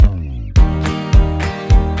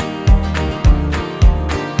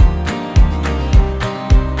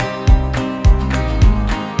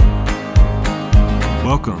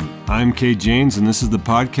I'm Kay Janes, and this is the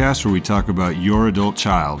podcast where we talk about your adult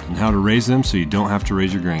child and how to raise them so you don't have to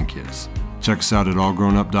raise your grandkids. Check us out at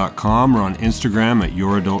allgrownup.com or on Instagram at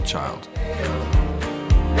youradultchild.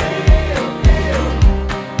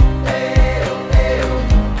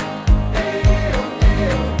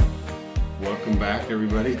 Welcome back,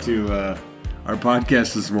 everybody, to our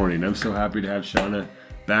podcast this morning. I'm so happy to have Shauna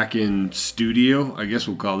back in studio. I guess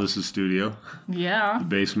we'll call this a studio. Yeah. The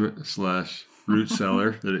basement / root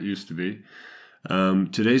cellar that it used to be.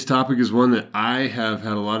 Today's topic is one that I have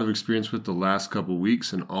had a lot of experience with the last couple of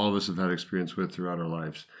weeks, and all of us have had experience with throughout our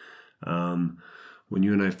lives. When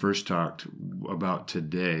you and I first talked about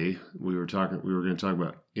today, we were going to talk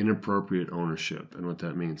about inappropriate ownership and what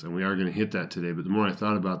that means, and we are going to hit that today. But the more I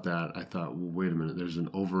thought about that, I thought, well, wait a minute, there's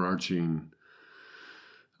an overarching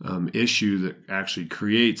issue that actually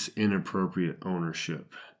creates inappropriate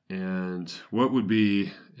ownership. And what would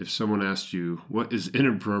be, if someone asked you, what is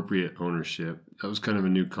inappropriate ownership? That was kind of a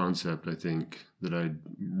new concept, I think, that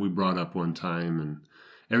we brought up one time. And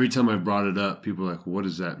every time I brought it up, people are like, what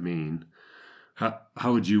does that mean? How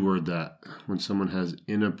would you word that when someone has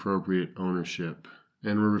inappropriate ownership?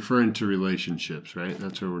 And we're referring to relationships, right?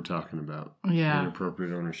 That's what we're talking about. Yeah.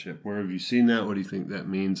 Inappropriate ownership. Where have you seen that? What do you think that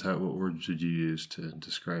means? What words would you use to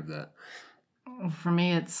describe that? For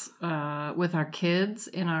me, it's with our kids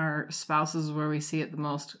and our spouses where we see it the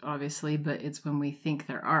most, obviously, but it's when we think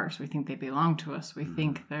they're ours. We think they belong to us. We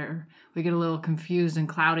think we get a little confused and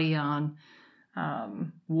cloudy on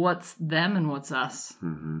what's them and what's us.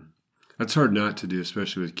 Mm-hmm. That's hard not to do,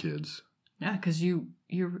 especially with kids. Yeah, because you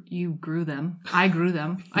grew them. I grew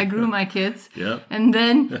them. I grew my kids. Yeah. And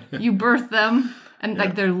then you birth them, and Yeah.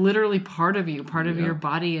 like they're literally part of you, part of your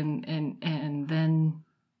body, and then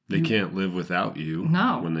they can't live without you.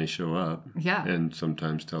 No. When they show up. Yeah. And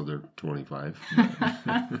sometimes till they're 25.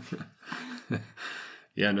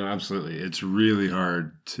 Yeah, no, absolutely. It's really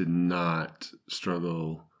hard to not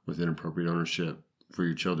struggle with inappropriate ownership for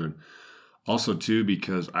your children. Also, too,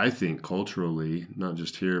 because I think culturally, not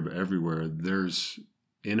just here, but everywhere, there's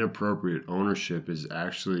inappropriate ownership is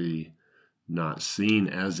actually not seen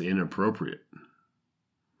as inappropriate.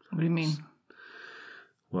 What do you mean?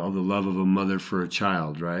 Well, the love of a mother for a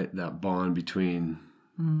child, right? That bond between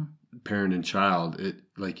parent and child, it,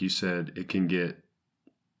 like you said, it can get,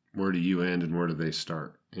 where do you end and where do they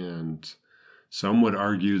start? And some would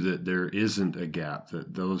argue that there isn't a gap,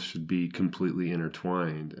 that those should be completely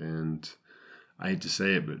intertwined. And I hate to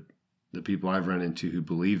say it, but the people I've run into who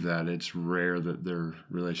believe that, it's rare that their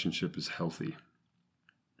relationship is healthy.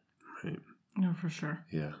 Right? No, for sure.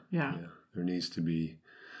 Yeah. Yeah. There needs to be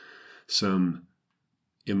some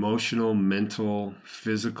emotional, mental,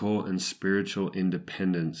 physical, and spiritual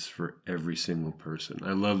independence for every single person.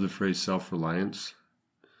 I love the phrase self-reliance,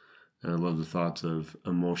 and I love the thoughts of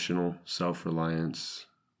emotional self-reliance,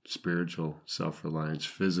 spiritual self-reliance,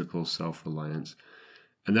 physical self-reliance.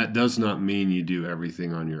 And that does not mean you do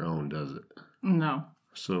everything on your own, does it? No.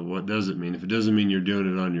 So what does it mean? If it doesn't mean you're doing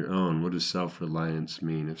it on your own, what does self-reliance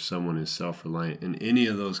mean if someone is self-reliant in any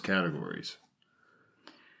of those categories?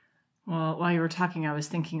 Well, while you were talking, I was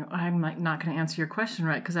thinking, I'm not going to answer your question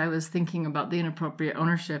right, because I was thinking about the inappropriate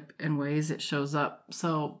ownership and ways it shows up.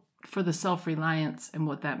 So for the self-reliance and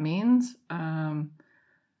what that means, I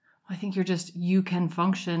think you can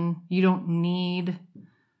function. You don't need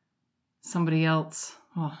somebody else.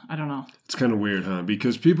 Well, I don't know. It's kind of weird, huh?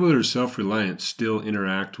 Because people that are self-reliant still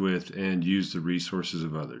interact with and use the resources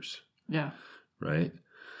of others. Yeah. Right?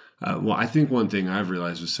 Well, I think one thing I've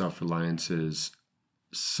realized with self-reliance is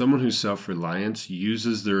someone who's self-reliant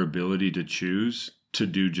uses their ability to choose to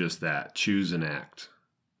do just that, choose and act.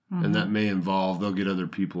 Mm-hmm. And that may involve, they'll get other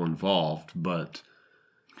people involved, but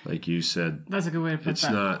like you said, that's a good way to put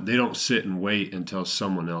that. They don't sit and wait until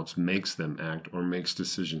someone else makes them act or makes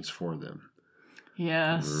decisions for them.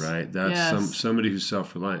 Yes. Right? That's somebody who's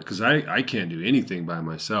self-reliant. Because I can't do anything by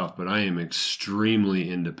myself, but I am extremely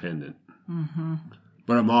independent. Mm-hmm.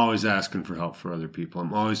 But I'm always asking for help for other people.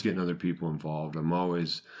 I'm always getting other people involved. And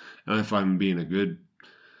if I'm being a good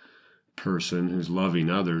person who's loving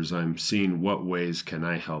others, I'm seeing what ways can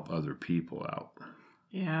I help other people out.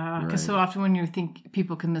 Yeah, because so often when you think,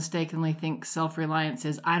 people can mistakenly think self-reliance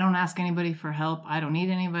is, I don't ask anybody for help. I don't need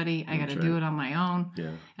anybody. I got to do it on my own.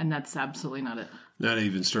 Yeah. And that's absolutely not it. That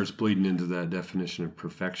even starts bleeding into that definition of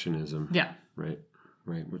perfectionism. Yeah. Right,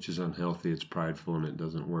 which is unhealthy. It's prideful and it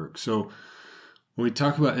doesn't work. So when we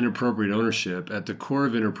talk about inappropriate ownership, at the core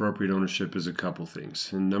of inappropriate ownership is a couple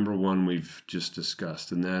things. And number one, we've just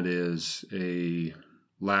discussed, and that is a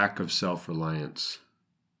lack of self-reliance.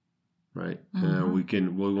 Right?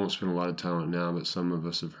 Mm-hmm. We won't spend a lot of time on it now, but some of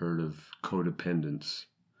us have heard of codependence.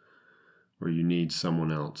 or you need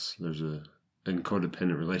someone else. And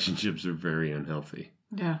codependent relationships are very unhealthy.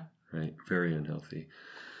 Yeah. Right? Very unhealthy.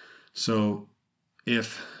 So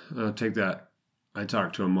if, take that, I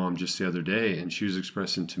talked to a mom just the other day, and she was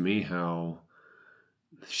expressing to me how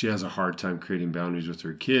she has a hard time creating boundaries with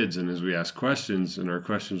her kids. And as we ask questions, and our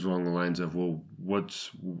questions along the lines of, well,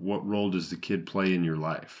 what role does the kid play in your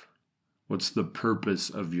life? What's the purpose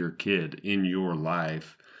of your kid in your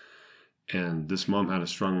life? And this mom had a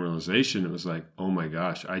strong realization. It was like, oh my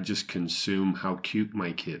gosh, I just consume how cute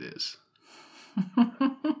my kid is.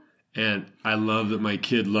 And I love that my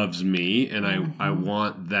kid loves me, and I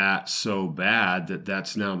want that so bad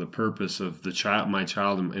that's now the purpose of my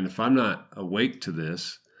child. And if I'm not awake to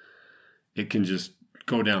this, it can just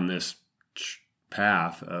go down this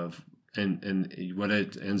path of, and what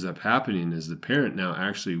it ends up happening is the parent now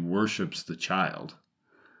actually worships the child.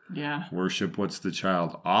 Yeah. Worship what the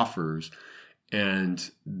child offers. And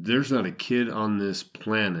there's not a kid on this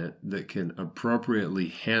planet that can appropriately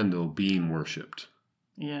handle being worshipped.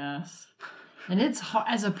 Yes. And it's hard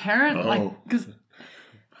as a parent, like, because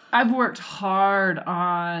I've worked hard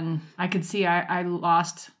on, I could see I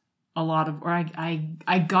lost a lot of, or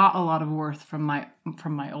I got a lot of worth from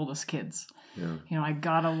my oldest kids. Yeah. You know, I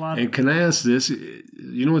got a lot. And can I ask this?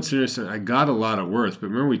 You know what's interesting? I got a lot of worth, but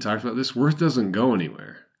remember we talked about this? Worth doesn't go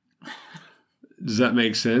anywhere. Does that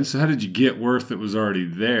make sense? So how did you get worth that was already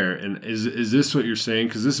there? And is this what you're saying?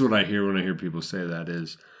 Because this is what I hear when I hear people say that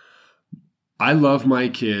is, I love my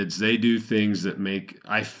kids. They do things that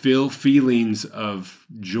I feel feelings of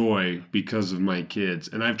joy because of my kids.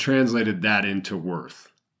 And I've translated that into worth.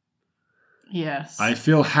 Yes. I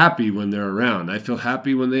feel happy when they're around. I feel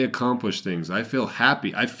happy when they accomplish things. I feel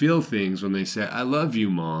happy. I feel things when they say, I love you,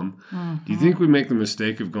 Mom. Mm-hmm. Do you think we make the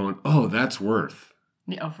mistake of going, oh, that's worth?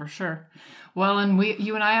 Yeah, for sure. Well, and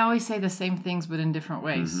you and I always say the same things, but in different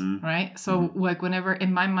ways, right? So like whenever,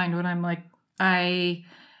 in my mind, when I'm like,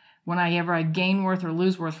 whenever I gain worth or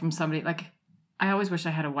lose worth from somebody, like I always wish I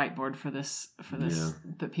had a whiteboard for this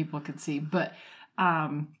that people could see. But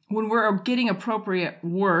when we're getting appropriate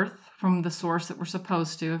worth from the source that we're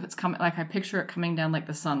supposed to, if it's coming, like I picture it coming down like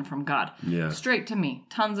the sun from God, straight to me,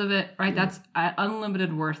 tons of it, right? Yeah. That's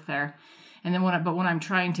unlimited worth there. And then when I'm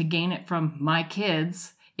trying to gain it from my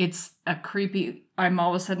kids, it's a creepy, I'm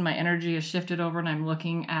all of a sudden my energy is shifted over and I'm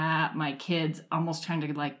looking at my kids, almost trying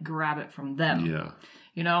to like grab it from them. Yeah.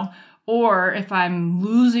 You know? Or if I'm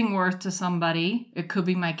losing worth to somebody, it could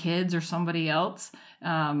be my kids or somebody else.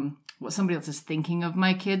 What somebody else is thinking of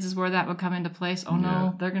my kids is where that would come into place. Oh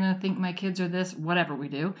no, they're going to think my kids are this, whatever we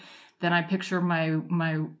do. Then I picture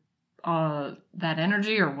my that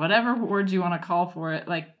energy or whatever words you want to call for it,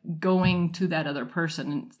 like going to that other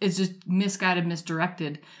person. And it's just misguided,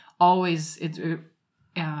 misdirected. Always,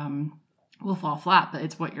 will fall flat, but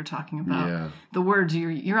it's what you're talking about. Yeah. The words,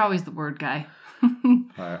 you're always the word guy.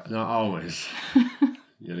 Not always.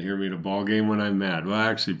 You gotta hear me at a ball game when I'm mad. Well,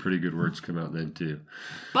 actually, pretty good words come out then too.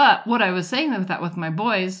 But what I was saying with my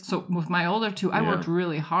boys, so with my older two, I worked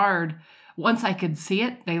really hard. Once I could see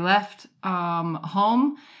it, they left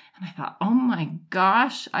home, and I thought, oh my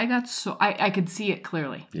gosh, I could see it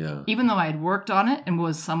clearly. Yeah. Even though I had worked on it and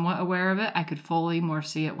was somewhat aware of it, I could fully more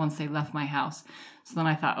see it once they left my house. So then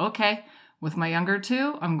I thought, okay, with my younger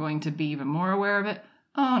two, I'm going to be even more aware of it.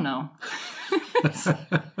 Oh no.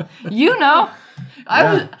 You know,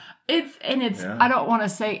 I don't want to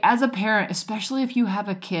say as a parent, especially if you have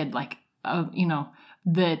a kid, like,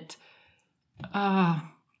 that,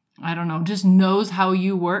 I don't know, just knows how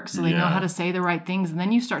you work. So they know how to say the right things. And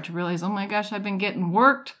then you start to realize, oh my gosh, I've been getting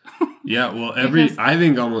worked. Yeah. Well, I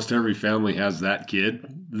think almost every family has that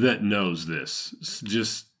kid that knows this,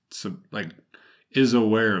 is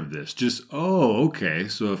aware of this. Just, oh, okay.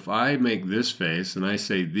 So if I make this face and I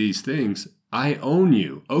say these things, I own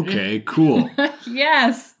you. Okay, cool.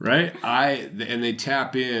 Yes. Right? And they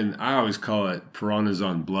tap in. I always call it piranhas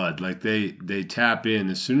on blood. Like they tap in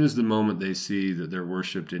as soon as the moment they see that they're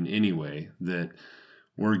worshipped in any way, that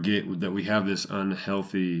we have this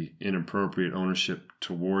unhealthy, inappropriate ownership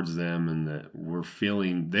towards them, and that we're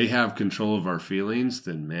feeling they have control of our feelings.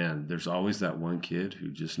 Then man, there's always that one kid who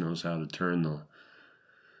just knows how to turn the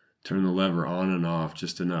lever on and off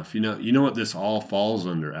just enough. You know what this all falls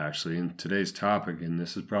under, actually, in today's topic, and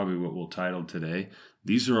this is probably what we'll title today.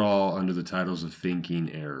 These are all under the titles of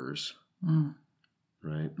thinking errors,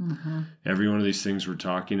 right? Mm-hmm. Every one of these things we're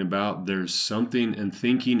talking about, there's something, and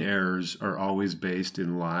thinking errors are always based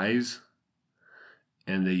in lies,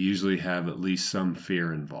 and they usually have at least some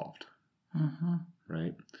fear involved,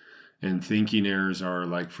 right? And thinking errors are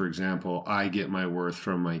like, for example, I get my worth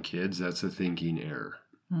from my kids. That's a thinking error.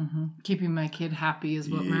 Keeping my kid happy is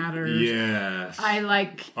what matters. Yes. I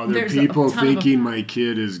like other people thinking my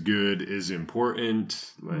kid is good is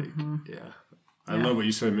important. Like, I love what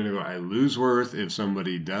you said a minute ago. I lose worth if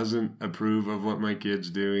somebody doesn't approve of what my kid's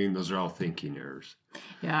doing. Those are all thinking errors.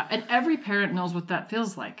 Yeah, and every parent knows what that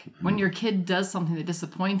feels like. When your kid does something that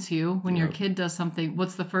disappoints you, when your kid does something,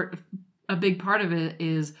 what's the first... A big part of it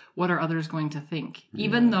is, what are others going to think?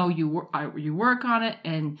 Even though you work on it,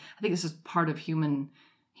 and I think this is part of human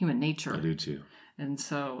nature. I do too. And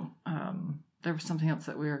so there was something else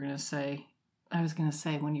that we were going to say. I was going to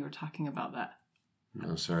say when you were talking about that.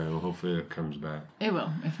 No, sorry. Well, hopefully it comes back. It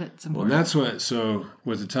will, if it's important. Well, that's what. So,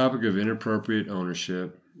 with the topic of inappropriate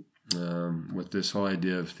ownership, with this whole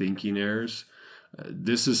idea of thinking errors,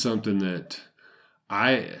 this is something that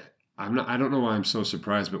I don't know why I'm so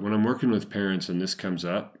surprised, but when I'm working with parents and this comes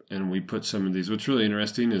up and we put some of these, what's really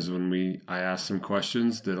interesting is when I ask some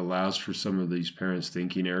questions that allows for some of these parents'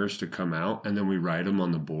 thinking errors to come out, and then we write them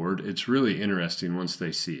on the board. It's really interesting once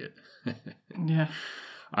they see it. Yeah.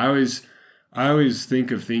 I always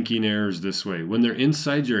think of thinking errors this way. When they're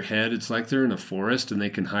inside your head, it's like they're in a forest and they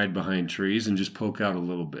can hide behind trees and just poke out a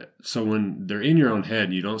little bit. So when they're in your own head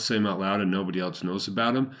and you don't say them out loud and nobody else knows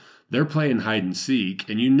about them, they're playing hide and seek,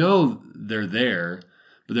 and you know they're there,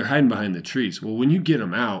 but they're hiding behind the trees. Well, when you get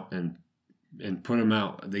them out and put them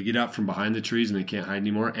out, they get out from behind the trees and they can't hide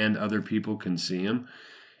anymore, and other people can see them.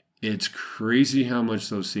 It's crazy how much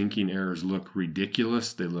those thinking errors look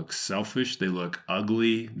ridiculous. They look selfish. They look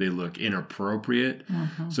ugly. They look inappropriate.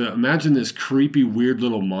 So imagine this creepy, weird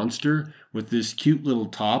little monster with this cute little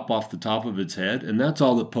top off the top of its head, and that's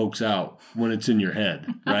all that pokes out when it's in your head,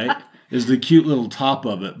 right? Is the cute little top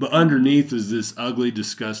of it. But underneath is this ugly,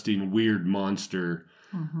 disgusting, weird monster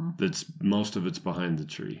that's most of it's behind the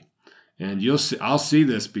tree. And I'll see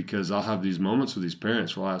this because I'll have these moments with these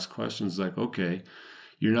parents where I'll ask questions like, okay,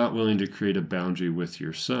 you're not willing to create a boundary with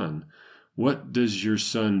your son. What does your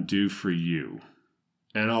son do for you?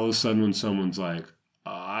 And all of a sudden when someone's like,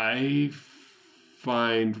 I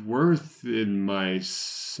find worth in my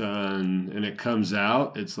son, and it comes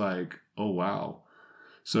out, it's like, oh, wow.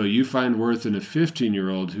 So you find worth in a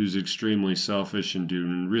 15-year-old who's extremely selfish and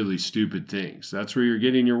doing really stupid things. That's where you're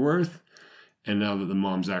getting your worth? And now that the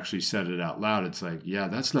mom's actually said it out loud, it's like, yeah,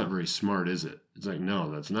 that's not very smart, is it? It's like,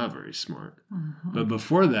 no, that's not very smart. But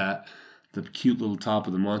before that, the cute little top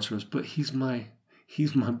of the monster was, but he's my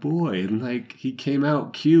boy. And like, he came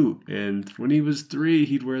out cute. And when he was 3,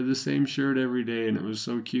 he'd wear the same shirt every day. And it was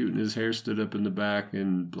so cute. And his hair stood up in the back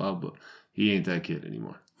and blah, blah. He ain't that kid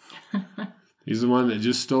anymore. He's the one that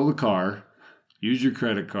just stole the car, used your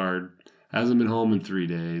credit card, hasn't been home in 3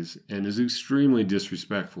 days, and is extremely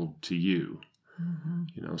disrespectful to you.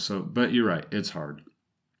 But you're right, it's hard.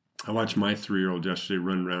 I watched my 3-year-old yesterday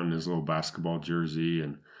run around in his little basketball jersey,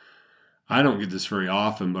 and I don't get this very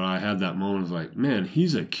often, but I had that moment of like, man,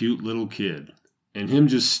 he's a cute little kid. And him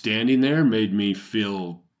just standing there made me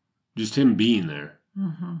feel, just him being there.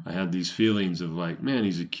 I had these feelings of like, man,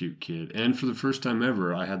 he's a cute kid. And for the first time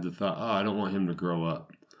ever, I had the thought, oh, I don't want him to grow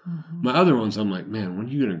up. My other ones, I'm like, man, when are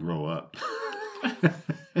you going to grow up?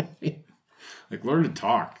 Like, learn to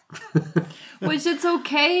talk. Which it's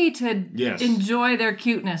okay to yes. enjoy their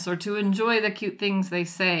cuteness or to enjoy the cute things they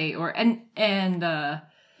say.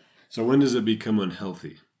 So when does it become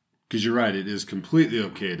unhealthy? Because you're right, it is completely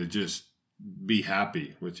okay to just be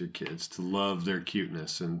happy with your kids, to love their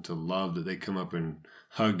cuteness and to love that they come up and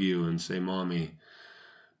hug you and say, Mommy.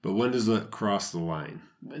 But when does that cross the line?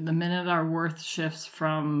 The minute our worth shifts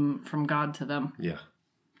from God to them. Yeah,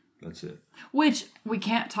 that's it. Which we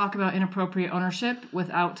can't talk about inappropriate ownership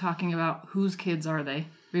without talking about whose kids are they.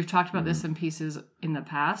 We've talked about this in pieces in the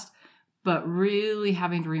past, but really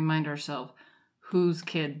having to remind ourselves whose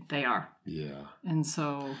kid they are. Yeah. And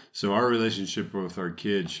so our relationship with our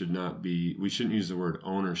kids should not be, we shouldn't use the word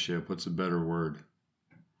ownership. What's a better word?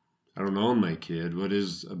 I don't own my kid. What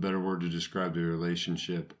is a better word to describe the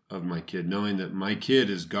relationship of my kid? Knowing that my kid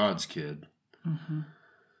is God's kid.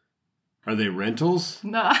 Are they rentals?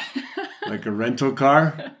 No. Like a rental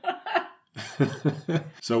car?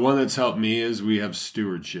 So one that's helped me is we have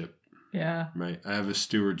stewardship. Yeah. Right. I have a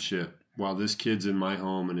stewardship. While this kid's in my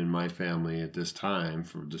home and in my family at this time,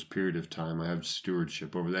 for this period of time, I have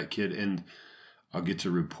stewardship over that kid. And I'll get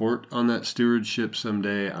to report on that stewardship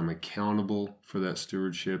someday. I'm accountable for that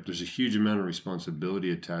stewardship. There's a huge amount of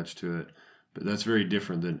responsibility attached to it. But that's very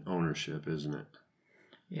different than ownership, isn't it?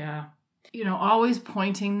 Yeah. Always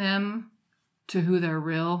pointing them to who their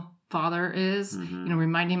real father is.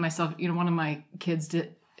 Reminding myself, one of my kids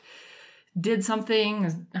did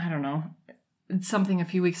something, I don't know, something a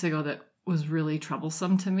few weeks ago that was really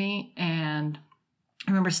troublesome to me. And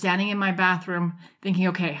I remember standing in my bathroom thinking,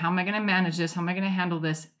 okay, how am I going to manage this? How am I going to handle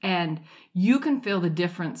this? And you can feel the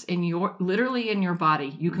difference literally in your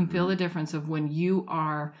body. You can feel the difference of when you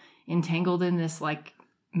are entangled in this like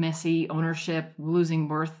messy ownership, losing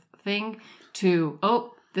worth thing to,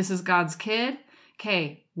 oh, this is God's kid.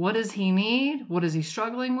 Okay, what does he need? What is he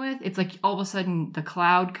struggling with? It's like all of a sudden the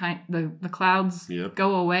clouds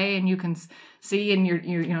go away and you can see, and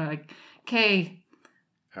you're like, okay,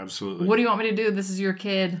 absolutely. What do you want me to do? This is your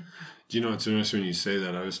kid. Do you know what's interesting when you say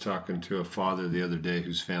that? I was talking to a father the other day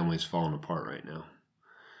whose family's falling apart right now.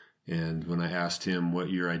 And when I asked him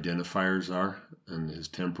what your identifiers are, and his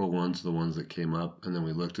temporal ones, the ones that came up, and then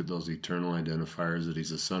we looked at those eternal identifiers, that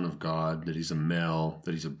he's a son of God, that he's a male,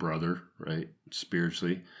 that he's a brother, right,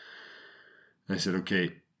 spiritually. And I said,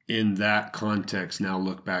 okay, in that context, now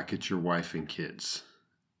look back at your wife and kids.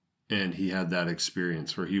 And he had that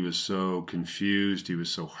experience where he was so confused, he was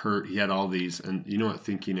so hurt, he had all these, and you know what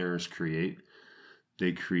thinking errors create?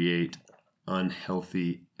 They create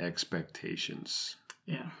unhealthy expectations.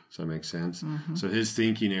 Yeah. Does that make sense? Mm-hmm. So his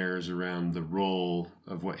thinking errors around the role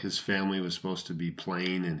of what his family was supposed to be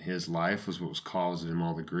playing in his life was what was causing him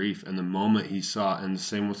all the grief. And the moment he saw, and the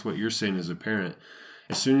same with what you're saying as a parent,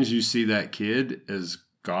 as soon as you see that kid as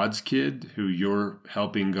God's kid who you're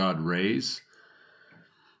helping God raise,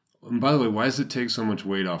 and by the way, why does it take so much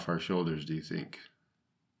weight off our shoulders, do you think?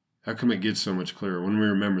 How come it gets so much clearer when we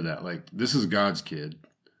remember that? Like, this is God's kid.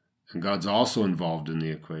 And God's also involved in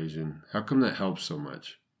the equation. How come that helps so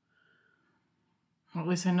much? Well, at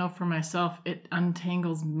least I know for myself, it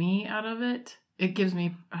untangles me out of it. It gives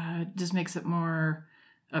me, just makes it more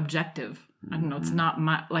objective. I don't know. It's not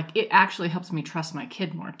it actually helps me trust my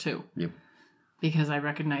kid more too. Yep. Because I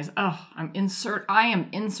recognize, I am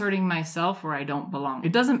inserting myself where I don't belong.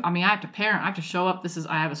 It doesn't, I have to parent, I have to show up.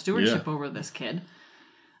 I have a stewardship over this kid.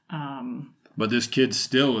 But this kid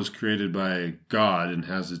still was created by God and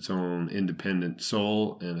has its own independent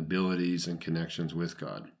soul and abilities and connections with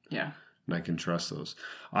God. Yeah. And I can trust those.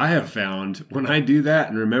 I have found when I do that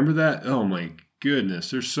and remember that, oh my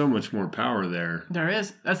goodness, there's so much more power there. There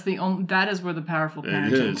is. That is where the powerful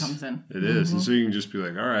parenting comes in. It is. And so you can just be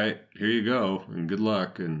like, all right, here you go, and good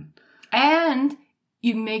luck. And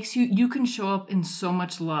it makes you can show up in so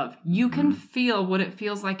much love. You can feel what it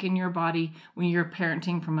feels like in your body when you're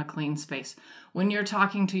parenting from a clean space. When you're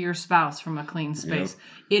talking to your spouse from a clean space,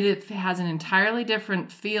 it has an entirely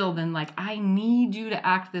different feel than like, I need you to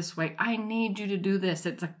act this way. I need you to do this.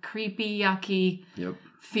 It's a creepy, yucky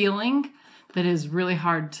feeling that is really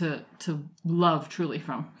hard to love truly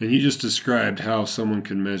from. And you just described how someone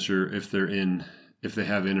can measure if they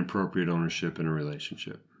have inappropriate ownership in a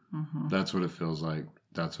relationship. Mm-hmm. That's what it feels like.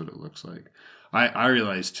 That's what it looks like. I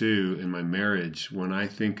realize too in my marriage, when I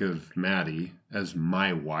think of Maddie as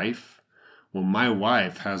my wife, well, my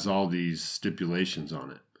wife has all these stipulations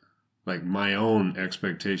on it. Like my own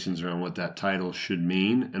expectations around what that title should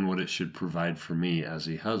mean and what it should provide for me as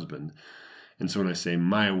a husband. And so when I say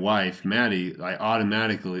my wife, Maddie, I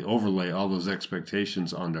automatically overlay all those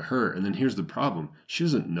expectations onto her. And then here's the problem. She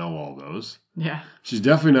doesn't know all those. Yeah. She's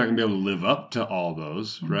definitely not going to be able to live up to all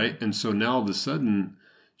those, right? And so now all of a sudden,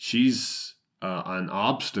 she's an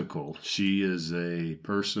obstacle. She is a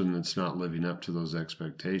person that's not living up to those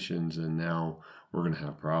expectations, and now we're going to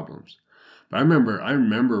have problems. But I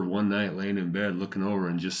remember one night laying in bed looking over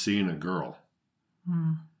and just seeing a girl.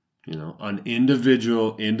 You know, an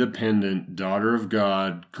individual, independent, daughter of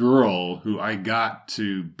God girl who I got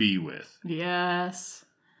to be with. Yes.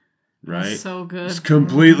 Right? That's so good. It's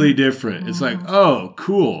completely different. It's like, oh,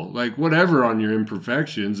 cool. Like, whatever on your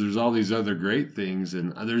imperfections, there's all these other great things.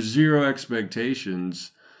 And there's zero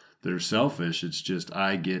expectations that are selfish. It's just,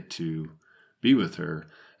 I get to be with her.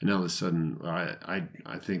 And all of a sudden,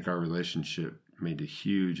 I think our relationship made a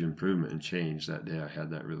huge improvement and change that day I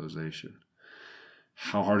had that realization.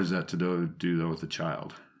 How hard is that to do though with a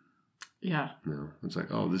child? Yeah. No, it's like,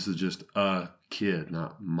 oh, this is just a kid,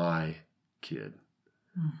 not my kid.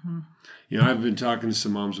 Mm-hmm. You know, I've been talking to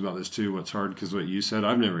some moms about this too. What's hard, because what you said,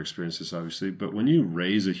 I've never experienced this obviously, but when you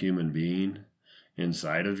raise a human being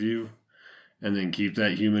inside of you and then keep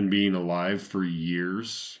that human being alive for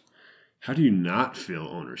years, how do you not feel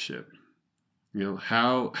ownership? You know,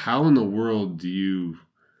 how in the world do you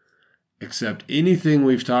accept anything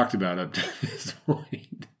we've talked about up to this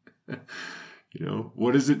point? You know,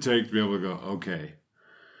 what does it take to be able to go, okay,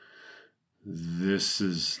 this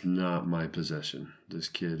is not my possession. This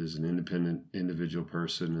kid is an independent individual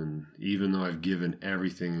person, and even though I've given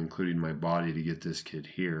everything, including my body, to get this kid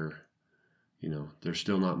here, you know, they're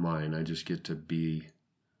still not mine. I just get to be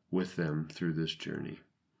with them through this journey.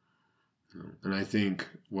 And I think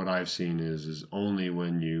what I've seen is only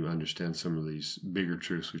when you understand some of these bigger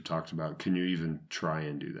truths we've talked about can you even try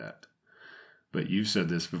and do that. But you've said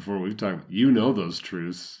this before. We've talked. You know those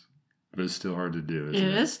truths, but it's still hard to do. Isn't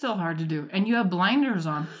it? It is still hard to do, and you have blinders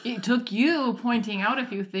on. It took you pointing out a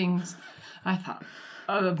few things. I thought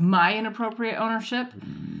of my inappropriate ownership.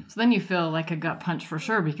 So then you feel like a gut punch for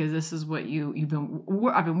sure, because this is what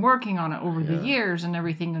I've been working on it over the years and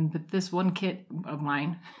everything. And but this one kid of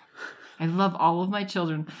mine. I love all of my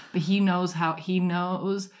children, but he knows, and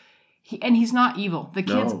he's not evil. The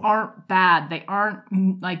kids aren't bad. They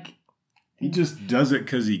aren't like... He just does it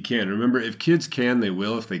because he can. Remember, if kids can, they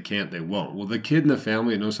will. If they can't, they won't. Well, the kid in the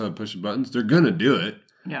family that knows how to push the buttons, they're going to do it.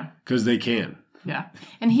 Yeah. Because they can. Yeah.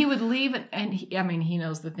 And he would leave, and he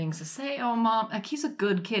knows the things to say. Oh, Mom, like he's a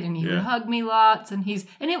good kid, and he would hug me lots, and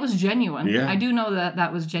it was genuine. Yeah. I do know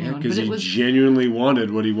that was genuine. Because he genuinely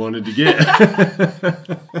wanted what he wanted to get.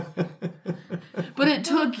 But it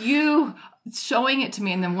took you showing it to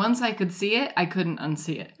me, and then once I could see it, I couldn't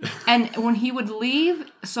unsee it. And when he would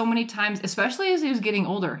leave so many times, especially as he was getting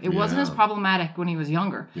older, it wasn't as problematic when he was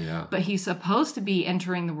younger. Yeah. But he's supposed to be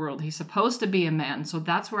entering the world. He's supposed to be a man. So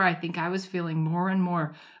that's where I think I was feeling more and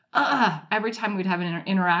more every time we'd have an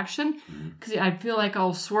interaction, because I'd feel like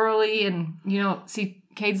all swirly and, see,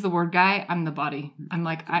 Cade's the word guy. I'm the body. I'm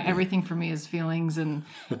like, everything for me is feelings and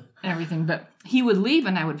everything. But he would leave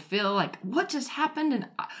and I would feel like, what just happened? And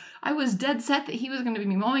I was dead set that he was going to be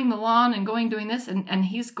mowing the lawn and doing this. And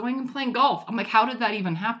he's going and playing golf. I'm like, how did that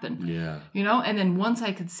even happen? Yeah. And then once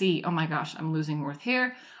I could see, oh my gosh, I'm losing worth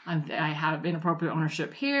here. I have inappropriate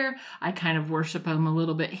ownership here. I kind of worship him a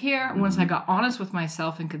little bit here. Mm-hmm. Once I got honest with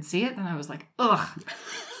myself and could see it, then I was like, ugh.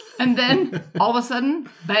 And then all of a sudden,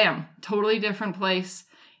 bam, totally different place.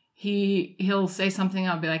 He'll say something.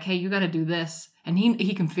 I'll be like, hey, you got to do this. And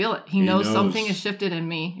he can feel it. He knows something has shifted in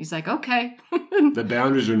me. He's like, okay. The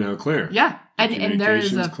boundaries are now clear. Yeah. And there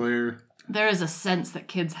is clear. There is a sense that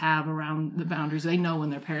kids have around the boundaries. They know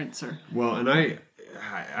when their parents are. Well, and I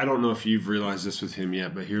don't know if you've realized this with him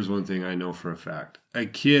yet, but here's one thing I know for a fact. A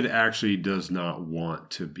kid actually does not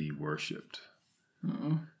want to be worshipped.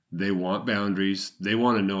 Mm-mm. They want boundaries. They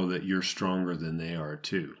want to know that you're stronger than they are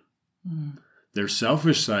too. Mm. Their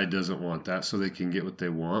selfish side doesn't want that, so they can get what they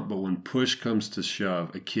want. But when push comes to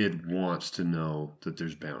shove, a kid wants to know that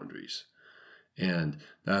there's boundaries. And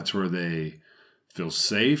that's where they feel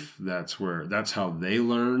safe. That's how they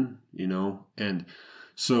learn, And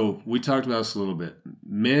so we talked about this a little bit.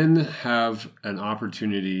 Men have an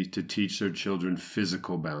opportunity to teach their children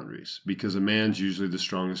physical boundaries because a man's usually the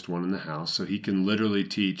strongest one in the house. So he can literally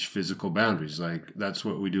teach physical boundaries. Like that's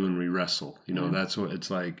what we do when we wrestle. That's what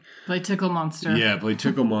it's like. Play Tickle Monster. Yeah, play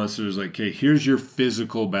Tickle Monster is like, okay, here's your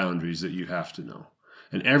physical boundaries that you have to know.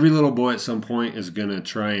 And every little boy at some point is going to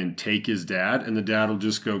try and take his dad, and the dad will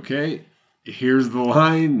just go, okay, here's the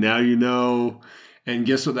line. Now you know. And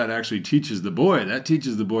guess what that actually teaches the boy? That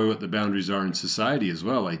teaches the boy what the boundaries are in society as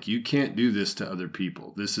well. Like, you can't do this to other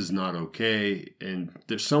people. This is not okay. And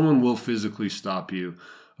someone will physically stop you.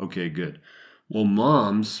 Okay, good. Well,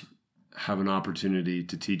 moms have an opportunity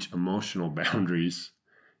to teach emotional boundaries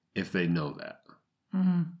if they know that.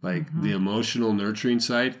 Mm-hmm. Like the emotional nurturing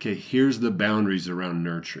side. Okay, here's the boundaries around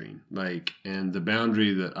nurturing. And the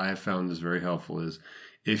boundary that I have found is very helpful is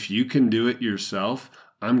if you can do it yourself,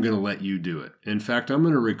 I'm going to let you do it. In fact, I'm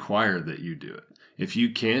going to require that you do it. If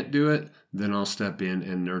you can't do it, then I'll step in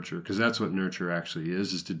and nurture, because that's what nurture actually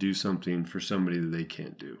is to do something for somebody that they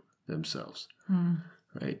can't do themselves.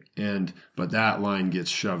 Right? But that line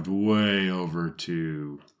gets shoved way over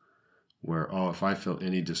to where, if I feel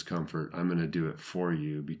any discomfort, I'm going to do it for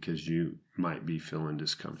you because you might be feeling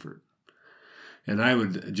discomfort.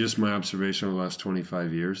 And just my observation over the last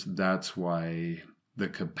 25 years, that's why the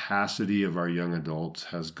capacity of our young adults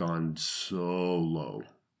has gone so low.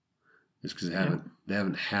 It's because they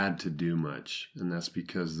haven't had to do much. And that's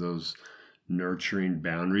because those nurturing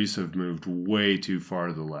boundaries have moved way too far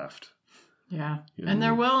to the left. Yeah. And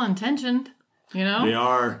they're well-intentioned, They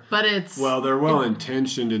are. But they're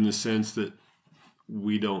well-intentioned in the sense that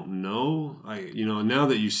we don't know. Now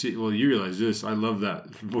that you see, you realize this. I love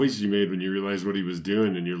that voice you made when you realized what he was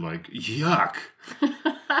doing and you're like, yuck.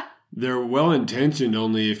 They're well-intentioned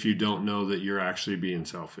only if you don't know that you're actually being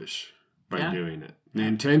selfish by doing it. The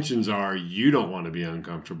intentions are you don't want to be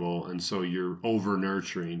uncomfortable, and so you're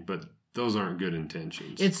over-nurturing, but those aren't good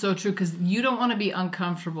intentions. It's so true, because you don't want to be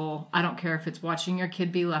uncomfortable. I don't care if it's watching your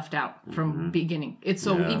kid be left out from beginning. It's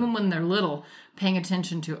so even when they're little, paying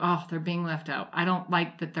attention to, they're being left out. I don't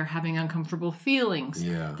like that they're having uncomfortable feelings.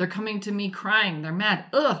 Yeah. They're coming to me crying. They're mad.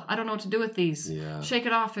 I don't know what to do with these. Yeah. Shake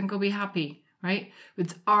it off and go be happy. right?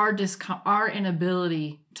 It's our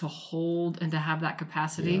inability to hold and to have that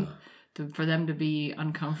capacity for them to be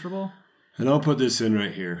uncomfortable. And I'll put this in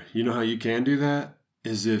right here. You know how you can do that?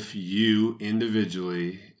 Is if you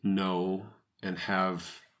individually know and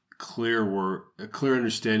have a clear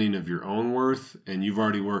understanding of your own worth, and you've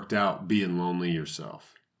already worked out being lonely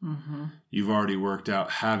yourself. Mm-hmm. You've already worked out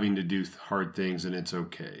having to do hard things, and it's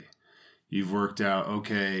okay. You've worked out,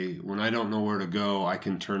 okay, when I don't know where to go, I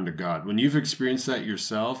can turn to God. When you've experienced that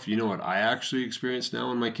yourself, you know what I actually experience now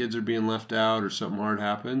when my kids are being left out or something hard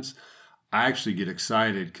happens? I actually get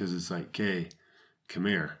excited because it's like, okay, come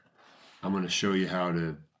here. I'm going to show you how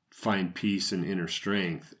to find peace and inner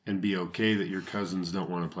strength and be okay that your cousins don't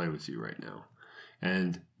want to play with you right now.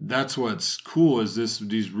 And that's what's cool is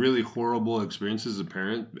these really horrible experiences as a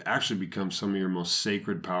parent actually become some of your most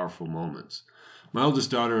sacred, powerful moments. My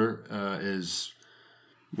oldest daughter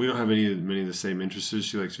we don't have many of the same interests.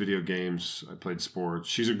 She likes video games. I played sports.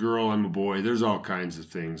 She's a girl. I'm a boy. There's all kinds of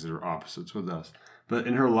things that are opposites with us. But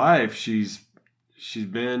in her life, she's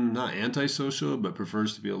been not antisocial, but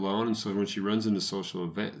prefers to be alone. And so when she runs into social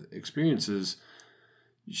experiences,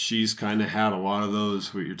 she's kind of had a lot of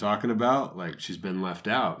those, what you're talking about. Like she's been left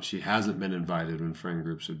out. She hasn't been invited when friend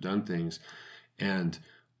groups have done things. And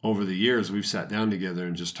over the years, we've sat down together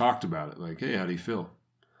and just talked about it. Like, hey, how do you feel?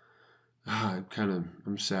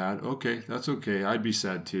 I'm sad. Okay, that's okay. I'd be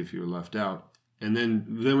sad too if you were left out. And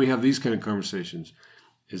then we have these kind of conversations.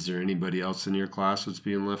 Is there anybody else in your class that's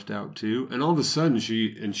being left out too? And all of a sudden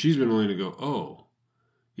she's been willing to go, oh,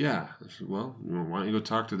 yeah. I said, well, why don't you go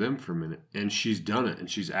talk to them for a minute? And she's done it and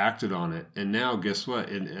she's acted on it. And now guess what?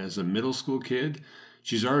 And as a middle school kid,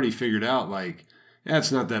 she's already figured out like, yeah,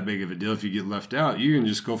 it's not that big of a deal if you get left out. You can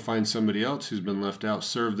just go find somebody else who's been left out,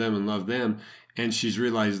 serve them and love them. And she's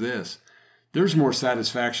realized this. There's more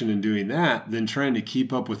satisfaction in doing that than trying to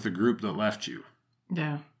keep up with the group that left you.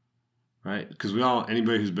 Yeah. Right? Because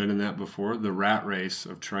anybody who's been in that before, the rat race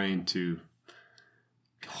of trying to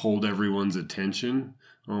hold everyone's attention,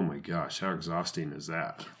 oh my gosh, how exhausting is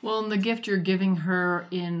that? Well, and the gift you're giving her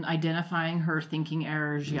in identifying her thinking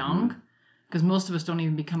errors young, because most of us don't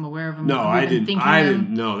even become aware of them. No, I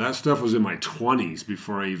didn't know. That stuff was in my 20s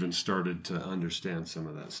before I even started to understand some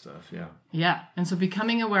of that stuff. Yeah. Yeah. And so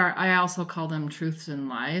becoming aware, I also call them truths and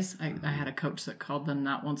lies. I had a coach that called them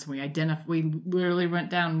that once. And we literally went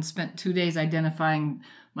down and spent 2 days identifying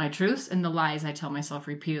my truths and the lies I tell myself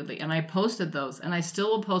repeatedly. And I posted those. And I still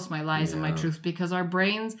will post my lies and my truths because our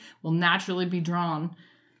brains will naturally be drawn.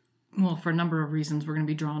 Well, for a number of reasons, we're going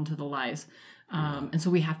to be drawn to the lies. And so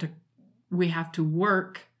we have to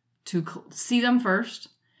work to see them first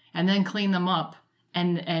and then clean them up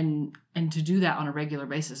and to do that on a regular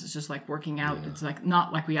basis. It's just like working out. Yeah. It's like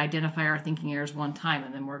not like we identify our thinking errors one time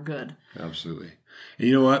and then we're good. Absolutely. And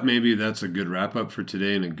you know what? Maybe that's a good wrap up for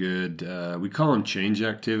today and a good, we call them change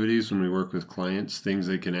activities when we work with clients, things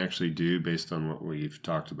they can actually do based on what we've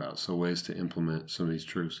talked about. So ways to implement some of these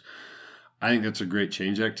truths. I think that's a great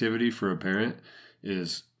change activity for a parent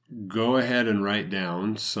is go ahead and write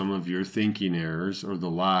down some of your thinking errors or the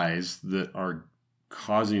lies that are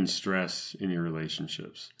causing stress in your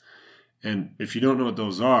relationships. And if you don't know what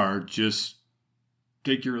those are, just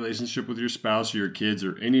take your relationship with your spouse or your kids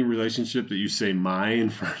or any relationship that you say "my" in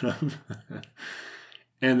front of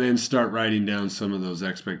and then start writing down some of those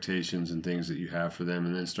expectations and things that you have for them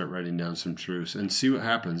and then start writing down some truths and see what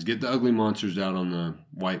happens. Get the ugly monsters out on the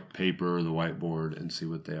white paper or the whiteboard and see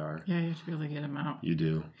what they are. Yeah, you have to really get them out. You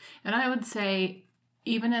do. And I would say,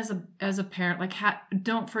 even as a parent,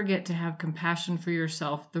 don't forget to have compassion for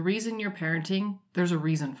yourself. The reason you're parenting, there's a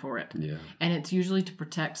reason for it. Yeah. And it's usually to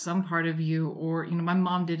protect some part of you or, my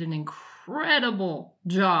mom did an incredible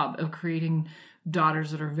job of creating daughters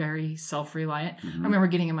that are very self-reliant. I remember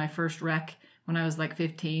getting in my first wreck when I was like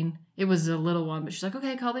 15. It was a little one, but she's like,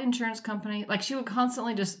 okay, call the insurance company. Like she would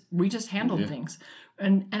constantly we just handled things.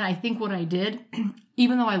 And I think what I did,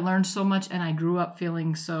 even though I learned so much and I grew up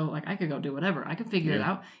feeling so like I could go do whatever, I could figure it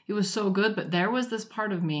out. It was so good. But there was this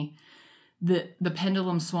part of me that the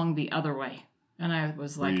pendulum swung the other way. And I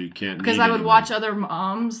was like, because I would watch other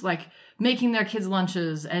moms like making their kids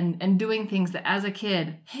lunches and doing things that as a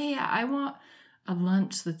kid, hey, I want a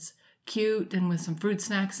lunch that's cute and with some fruit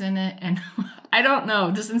snacks in it. And I don't know,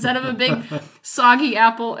 just instead of a big soggy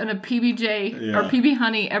apple and a PBJ or PB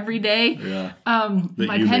honey every day,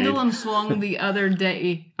 my pendulum swung the other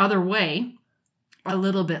way a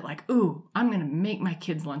little bit like, ooh, I'm going to make my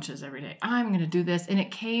kids lunches every day. I'm going to do this. And it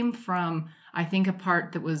came from, I think, a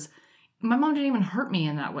part that was my mom didn't even hurt me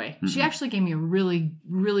in that way. Mm-hmm. She actually gave me a really,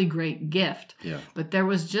 really great gift. Yeah. But there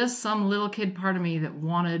was just some little kid part of me that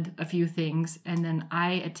wanted a few things. And then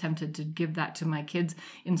I attempted to give that to my kids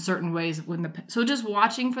in certain ways. So just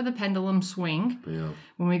watching for the pendulum swing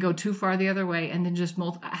when we go too far the other way. And then just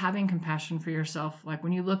having compassion for yourself. Like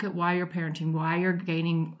when you look at why you're parenting, why you're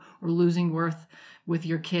gaining or losing worth with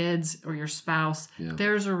your kids or your spouse,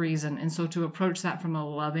 there's a reason. And so to approach that from a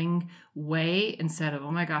loving way instead of,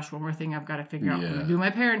 oh my gosh, one more thing I've got to figure out. I'm going to do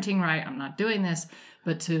my parenting right. I'm not doing this.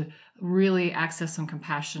 But to really access some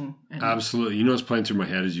compassion. Absolutely. You know what's playing through my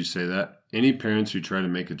head as you say that? Any parents who try to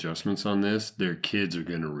make adjustments on this, their kids are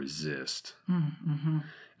going to resist. Mm-hmm.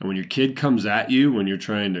 And when your kid comes at you, when you're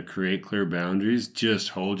trying to create clear boundaries, just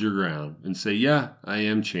hold your ground and say, yeah, I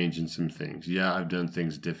am changing some things. Yeah, I've done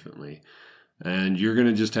things differently. And you're going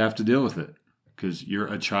to just have to deal with it because you're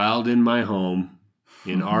a child in my home,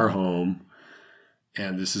 in our home,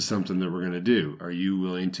 and this is something that we're going to do. Are you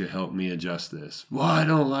willing to help me adjust this? Well, I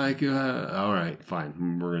don't like it. All right,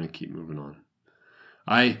 fine. We're going to keep moving on.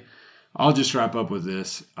 I'll just wrap up with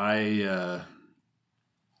this. One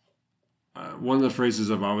of the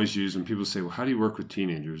phrases I've always used when people say, well, how do you work with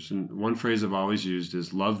teenagers? And one phrase I've always used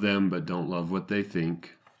is love them, but don't love what they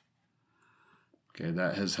think. Okay,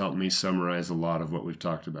 that has helped me summarize a lot of what we've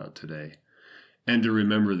talked about today. And to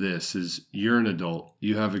remember this is you're an adult,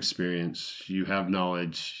 you have experience, you have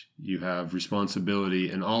knowledge, you have responsibility,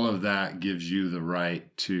 and all of that gives you the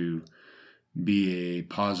right to be a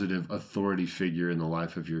positive authority figure in the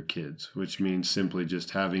life of your kids, which means simply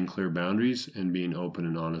just having clear boundaries and being open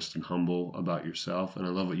and honest and humble about yourself. And I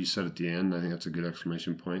love what you said at the end. I think that's a good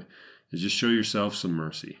exclamation point. Is just show yourself some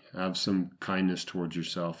mercy. Have some kindness towards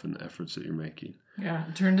yourself and the efforts that you're making. Yeah,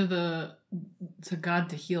 turn to God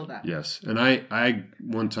to heal that. Yes, and I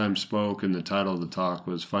one time spoke, and the title of the talk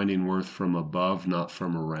was Finding Worth from Above, Not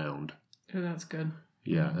from Around. Oh, that's good.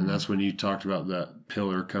 Yeah, mm-hmm. And that's when you talked about that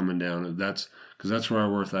pillar coming down. That's because that's where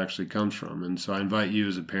our worth actually comes from. And so I invite you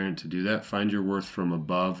as a parent to do that. Find your worth from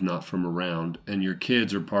above, not from around. And your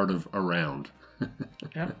kids are part of around.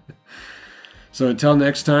 Yep. So until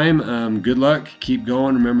next time, good luck. Keep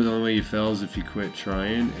going. Remember, the only way you fail is if you quit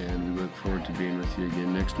trying. And we look forward to being with you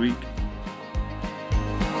again next week.